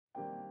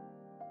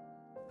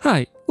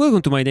Hi,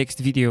 welcome to my next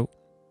video.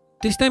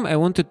 This time I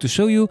wanted to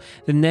show you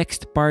the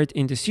next part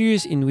in the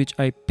series in which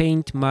I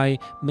paint my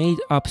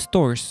made-up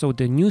stores, so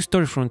the new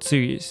Storefront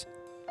series.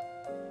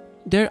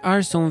 There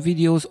are some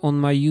videos on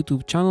my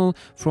YouTube channel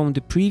from the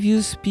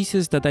previous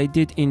pieces that I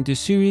did in the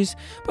series,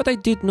 but I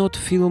did not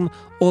film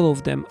all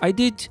of them. I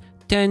did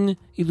 10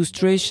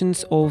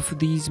 illustrations of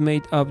these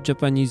made-up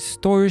Japanese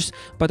stores,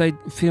 but I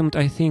filmed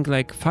I think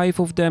like 5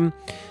 of them,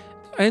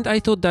 and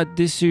I thought that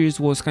this series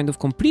was kind of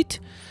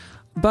complete.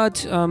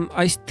 But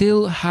I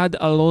still had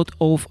a lot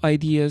of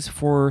ideas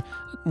for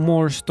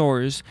more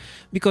stores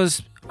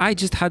because I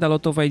just had a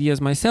lot of ideas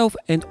myself,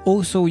 and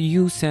also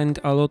you sent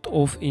a lot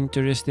of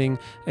interesting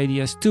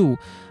ideas too.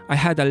 I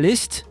had a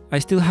list, I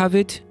still have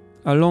it,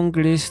 a long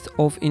list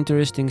of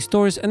interesting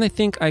stores, and I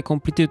think I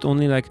completed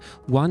only like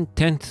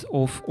 1/10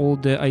 of all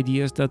the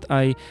ideas that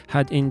I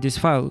had in this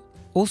file.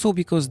 Also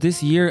because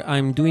this year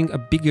I'm doing a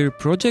bigger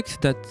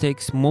project that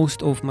takes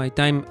most of my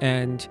time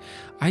and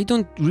I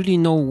don't really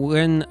know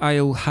when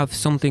I'll have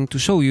something to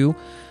show you.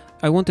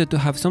 I wanted to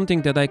have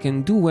something that I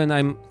can do when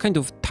I'm kind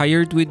of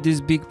tired with this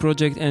big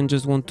project and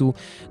just want to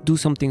do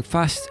something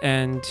fast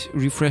and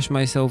refresh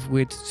myself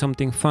with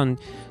something fun.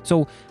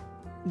 So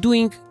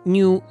doing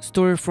new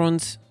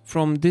storefronts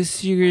from this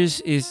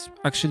series is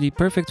actually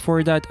perfect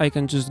for that. I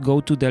can just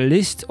go to the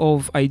list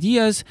of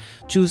ideas,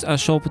 choose a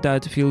shop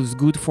that feels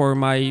good for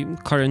my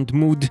current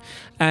mood,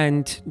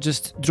 and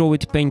just draw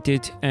it, paint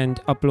it,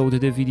 and upload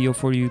the video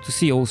for you to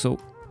see also.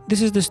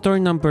 This is the store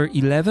number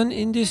 11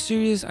 in this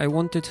series. I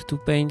wanted to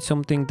paint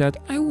something that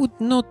I would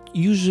not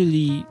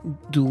usually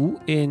do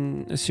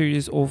in a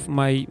series of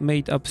my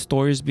made-up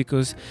stores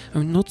because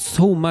I'm not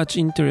so much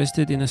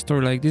interested in a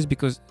store like this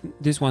because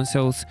this one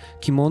sells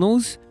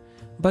kimonos.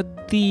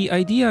 But the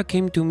idea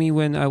came to me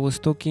when I was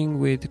talking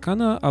with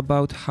Kana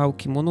about how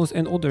kimonos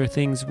and other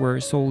things were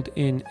sold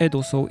in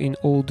Edo, so in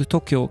old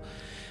Tokyo.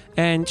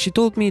 And she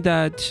told me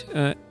that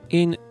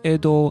in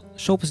Edo,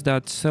 shops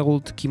that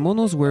sold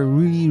kimonos were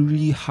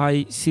really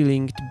high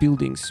ceilinged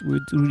buildings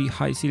with really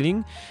high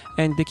ceiling,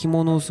 and the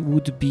kimonos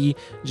would be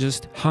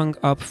just hung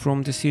up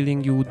from the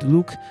ceiling. You would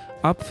look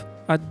up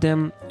at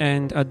them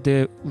and at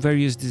the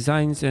various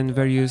designs and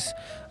various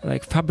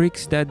like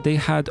fabrics that they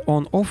had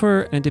on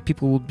offer, and the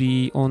people would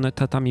be on a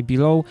tatami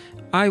below.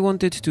 I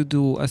wanted to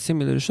do a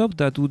similar shop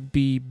that would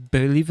be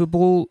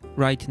believable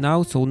right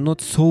now, so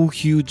not so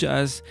huge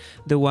as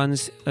the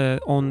ones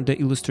on the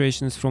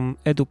illustrations from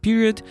Edo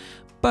period,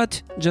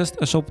 but just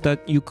a shop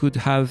that you could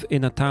have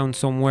in a town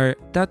somewhere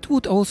that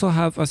would also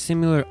have a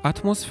similar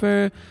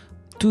atmosphere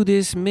to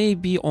this.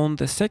 Maybe on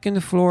the second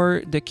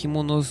floor the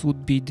kimonos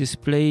would be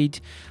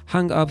displayed,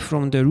 hung up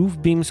from the roof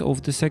beams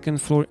of the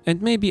second floor,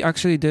 and maybe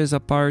actually there's a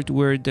part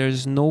where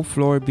there's no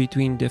floor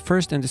between the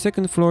first and the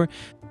second floor.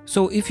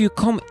 So if you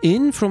come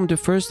in from the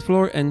first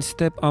floor and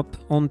step up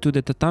onto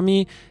the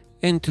tatami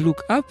and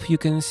look up, you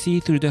can see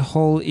through the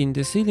hole in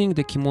the ceiling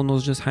the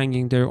kimonos just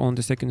hanging there on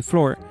the second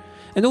floor.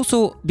 And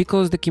also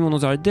because the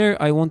kimonos are there,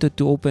 I wanted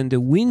to open the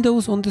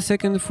windows on the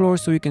second floor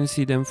so you can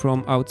see them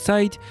from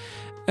outside.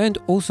 And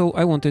also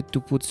I wanted to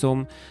put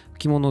some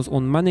kimonos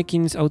on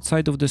mannequins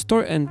outside of the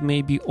store and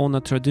maybe on a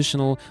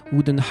traditional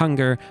wooden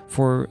hanger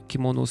for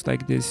kimonos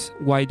like this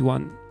wide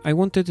one. I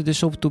wanted the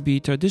shop to be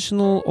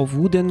traditional, of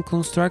wooden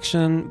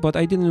construction, but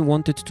I didn't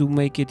want it to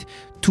make it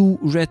too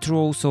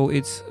retro, so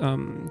it's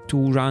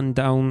too run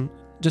down.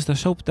 Just a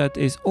shop that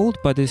is old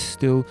but is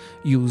still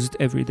used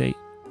every day.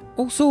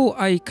 Also,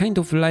 I kind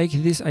of like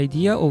this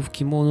idea of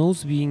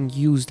kimonos being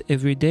used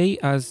every day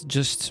as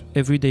just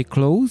everyday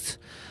clothes.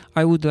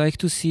 I would like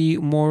to see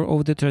more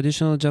of the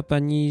traditional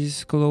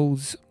Japanese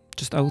clothes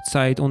just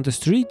outside on the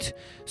street.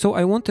 So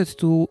I wanted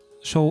to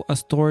show a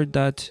store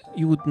that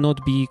you would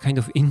not be kind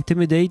of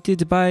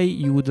intimidated by.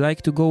 You would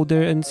like to go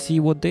there and see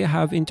what they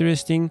have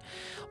interesting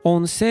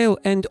on sale.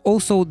 And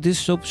also this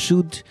shop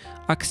should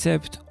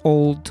accept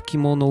old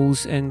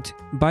kimonos and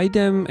buy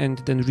them and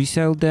then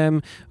resell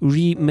them,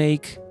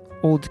 remake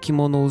old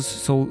kimonos,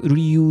 so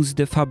reuse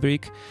the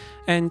fabric.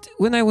 And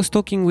when I was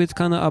talking with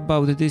Kana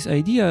about this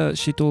idea,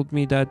 she told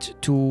me that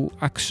to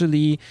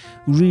actually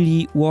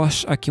really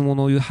wash a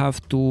kimono, you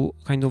have to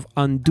kind of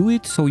undo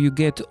it, so you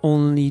get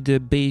only the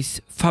base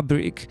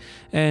fabric,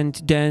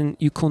 and then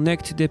you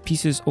connect the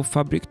pieces of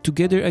fabric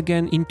together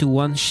again into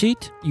one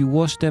sheet. You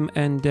wash them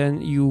and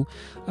then you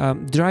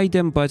dry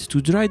them, but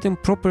to dry them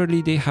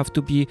properly they have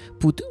to be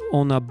put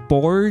on a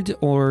board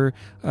or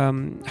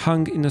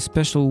hung in a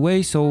special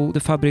way so the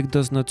fabric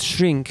does not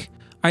shrink.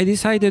 I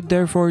decided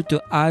therefore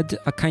to add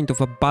a kind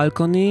of a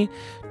balcony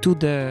to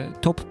the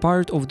top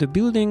part of the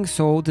building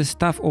so the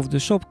staff of the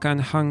shop can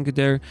hang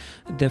there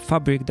the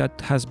fabric that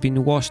has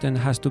been washed and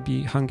has to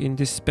be hung in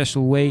this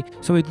special way,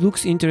 so it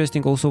looks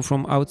interesting also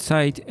from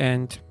outside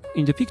and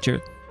in the picture.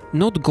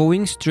 Not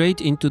going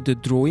straight into the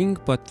drawing,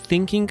 but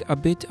thinking a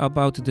bit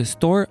about the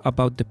store,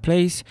 about the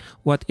place,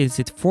 what is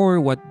it for,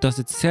 what does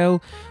it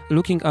sell,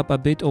 looking up a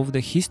bit of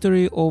the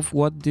history of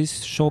what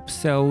this shop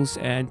sells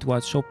and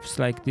what shops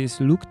like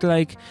this looked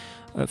like,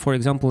 for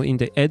example in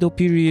the Edo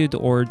period,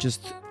 or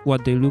just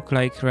what they look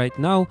like right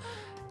now.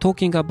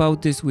 talking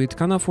about this with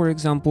Kana, for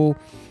example,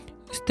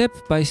 step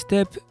by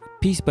step,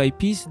 piece by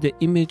piece, the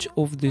image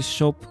of this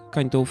shop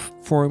kind of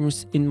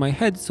forms in my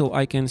head, so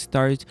I can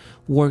start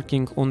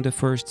working on the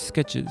first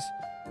sketches.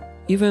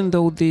 Even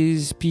though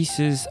these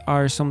pieces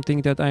are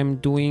something that I'm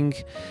doing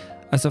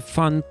as a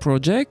fun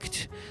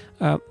project,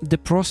 the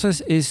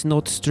process is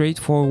not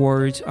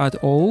straightforward at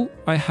all.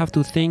 I have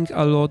to think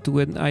a lot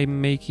when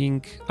I'm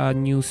making a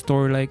new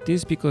store like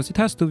this, because it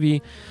has to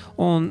be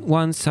on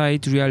one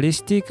side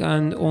realistic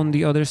and on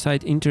the other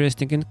side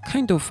interesting and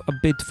kind of a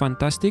bit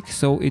fantastic,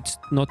 so it's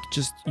not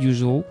just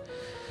usual.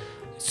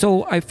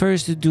 So I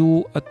first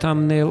do a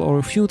thumbnail or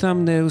a few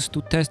thumbnails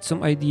to test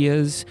some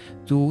ideas,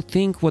 to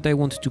think what I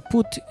want to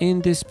put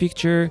in this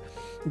picture.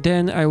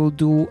 Then I will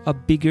do a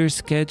bigger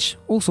sketch,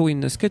 also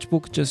in a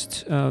sketchbook,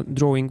 just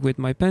drawing with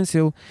my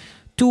pencil,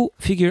 to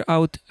figure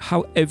out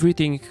how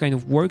everything kind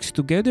of works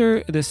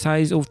together, the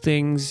size of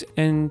things,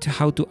 and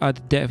how to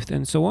add depth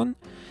and so on.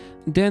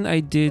 Then I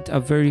did a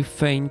very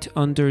faint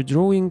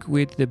underdrawing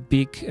with the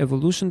BiC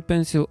Evolution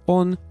pencil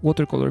on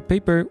watercolor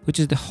paper, which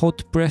is the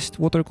hot pressed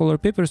watercolor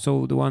paper,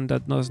 so the one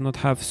that does not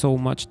have so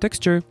much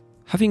texture.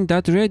 Having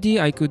that ready,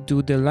 I could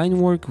do the line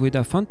work with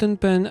a fountain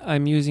pen.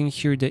 I'm using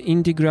here the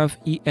IndiGraph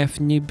EF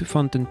Nib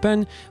fountain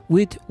pen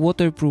with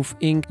waterproof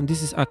ink. And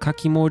this is a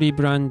Kakimori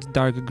brand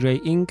dark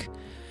gray ink.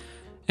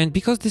 And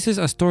because this is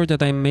a store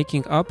that I'm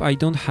making up, I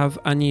don't have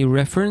any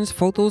reference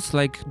photos,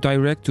 like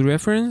direct to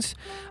reference.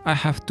 I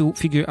have to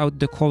figure out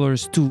the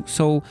colors too.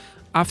 So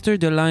after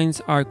the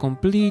lines are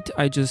complete,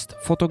 I just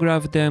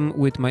photograph them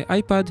with my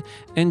iPad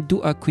and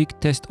do a quick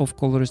test of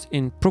colors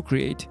in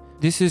Procreate.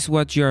 This is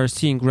what you are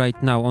seeing right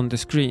now on the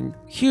screen.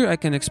 Here I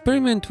can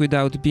experiment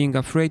without being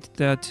afraid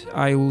that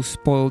I will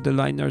spoil the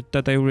line art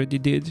that I already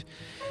did.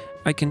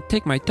 I can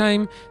take my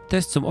time,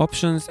 test some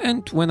options,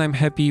 and when I'm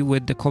happy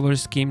with the color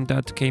scheme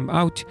that came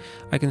out,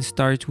 I can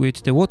start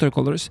with the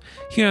watercolors.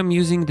 Here I'm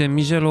using the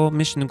Mijello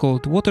Mission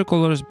Gold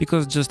watercolors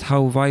because just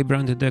how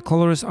vibrant the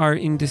colors are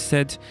in this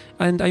set,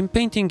 and I'm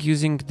painting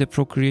using the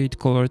Procreate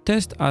color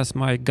test as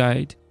my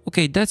guide.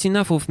 Okay, that's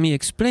enough of me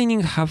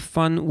explaining. Have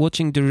fun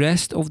watching the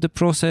rest of the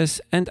process,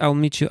 and I'll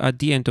meet you at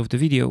the end of the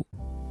video.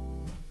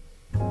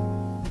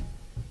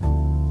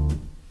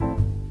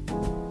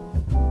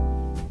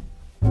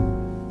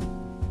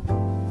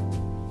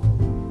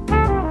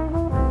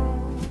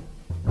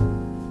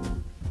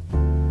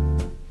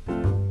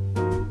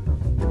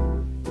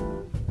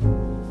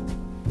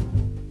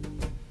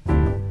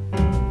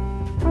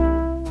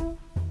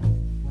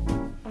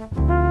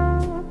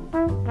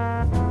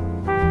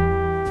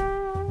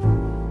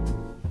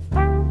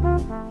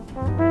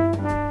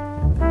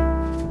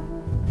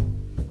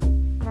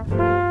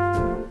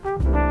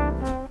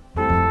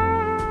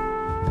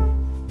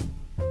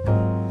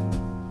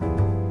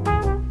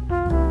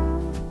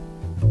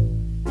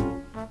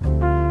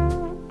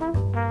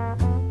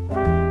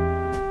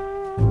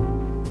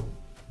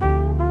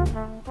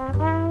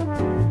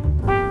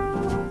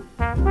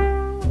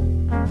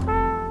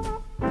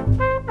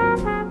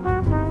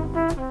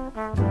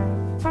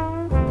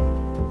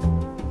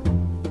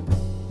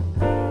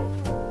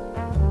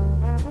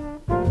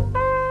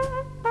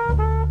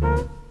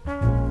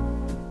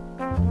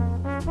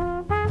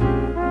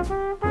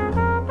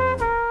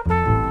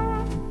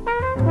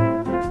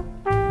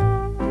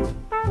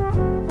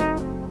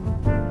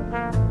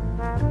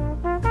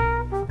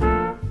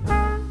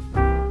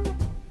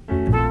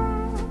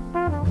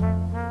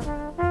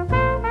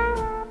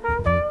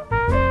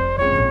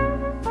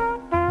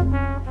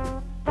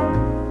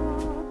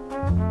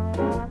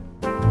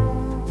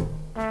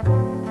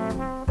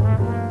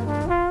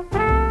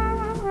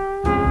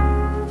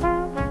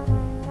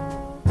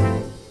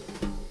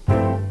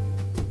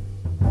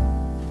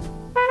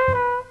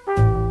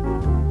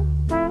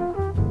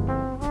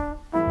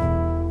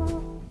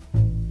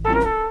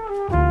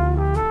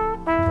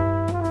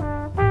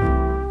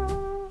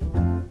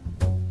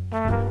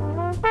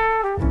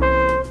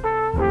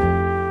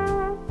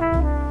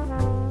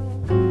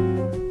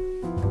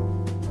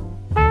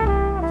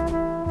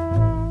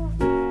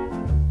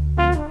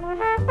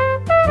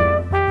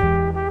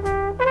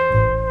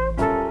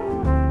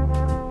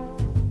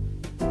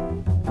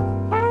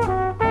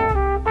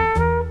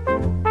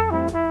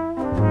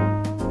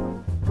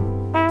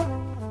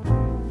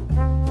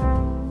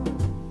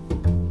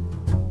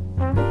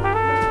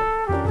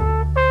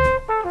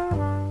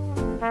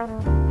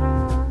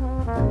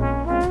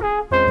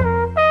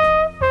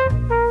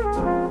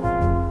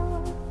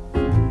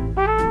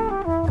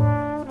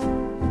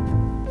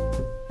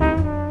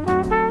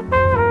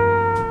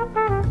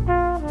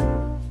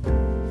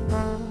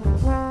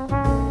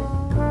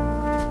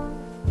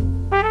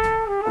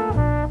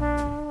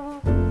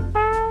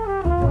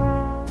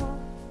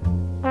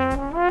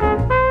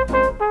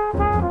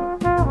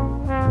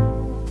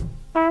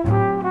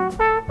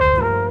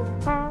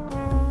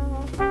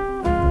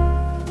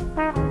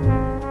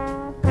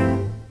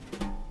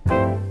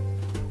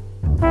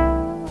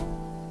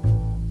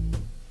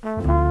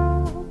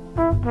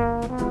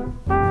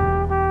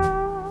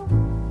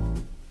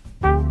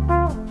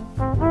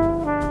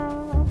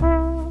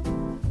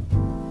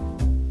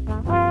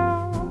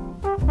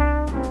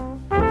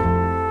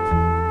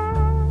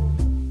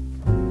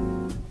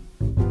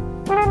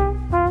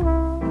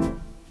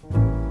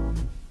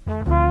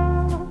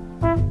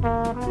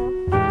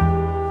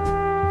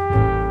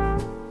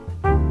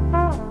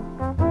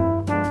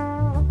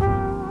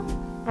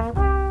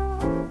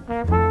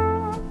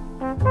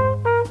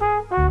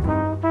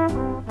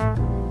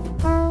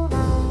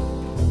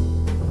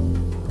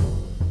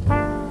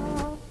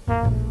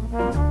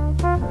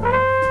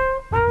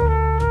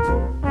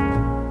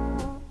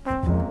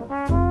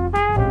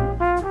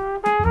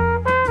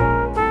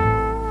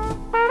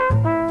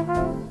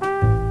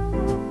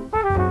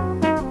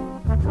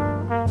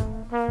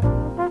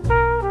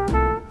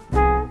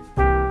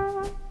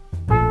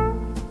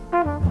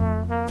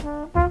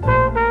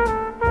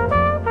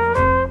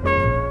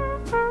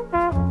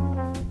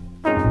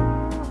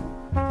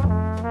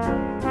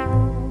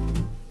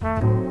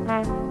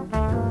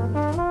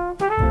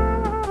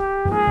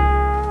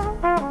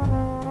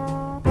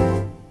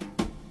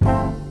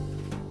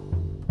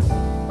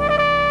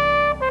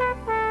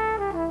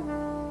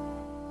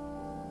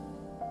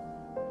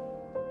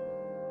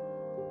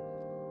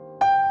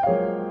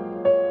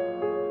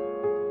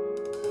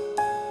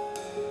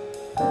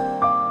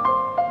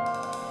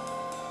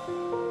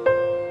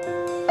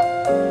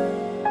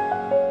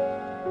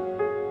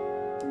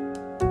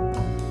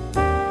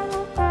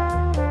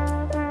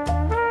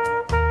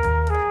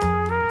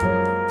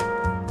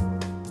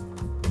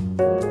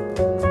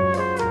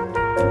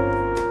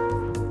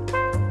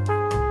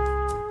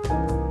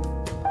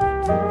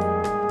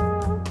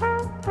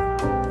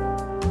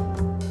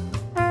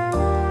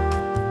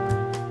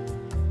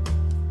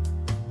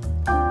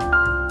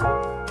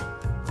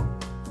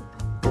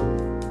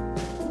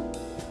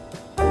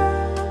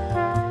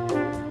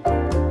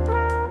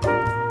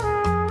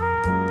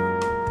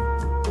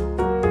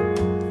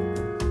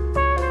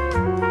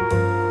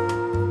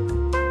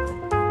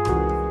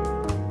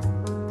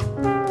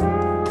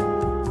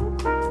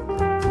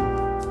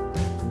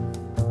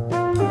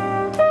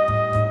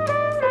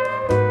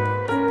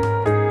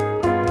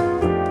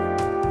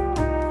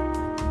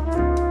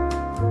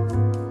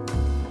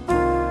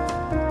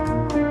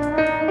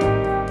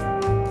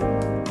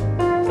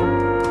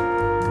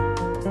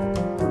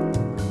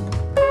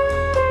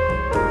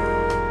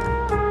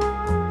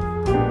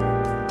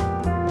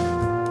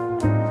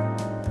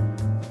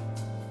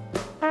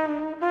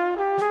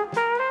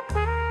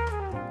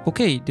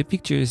 Okay, the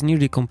picture is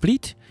nearly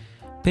complete.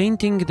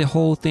 Painting the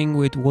whole thing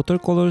with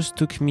watercolors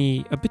took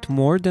me a bit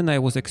more than I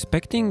was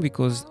expecting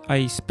because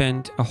I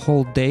spent a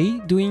whole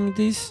day doing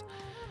this.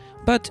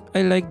 But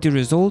I liked the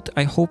result.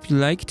 I hope you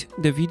liked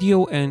the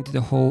video and the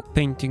whole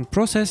painting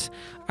process.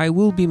 I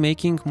will be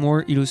making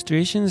more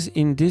illustrations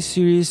in this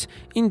series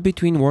in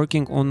between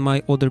working on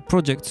my other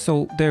projects,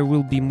 so there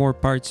will be more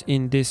parts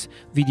in these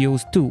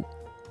videos too.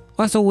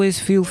 As always,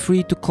 feel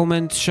free to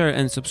comment, share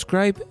and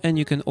subscribe, and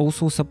you can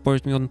also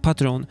support me on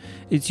Patreon.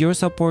 It's your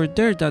support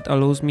there that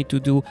allows me to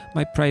do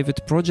my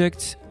private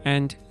projects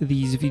and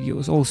these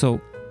videos also.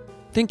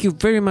 Thank you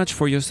very much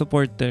for your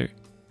support there.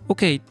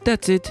 Okay,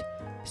 that's it.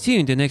 See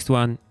you in the next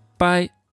one. Bye.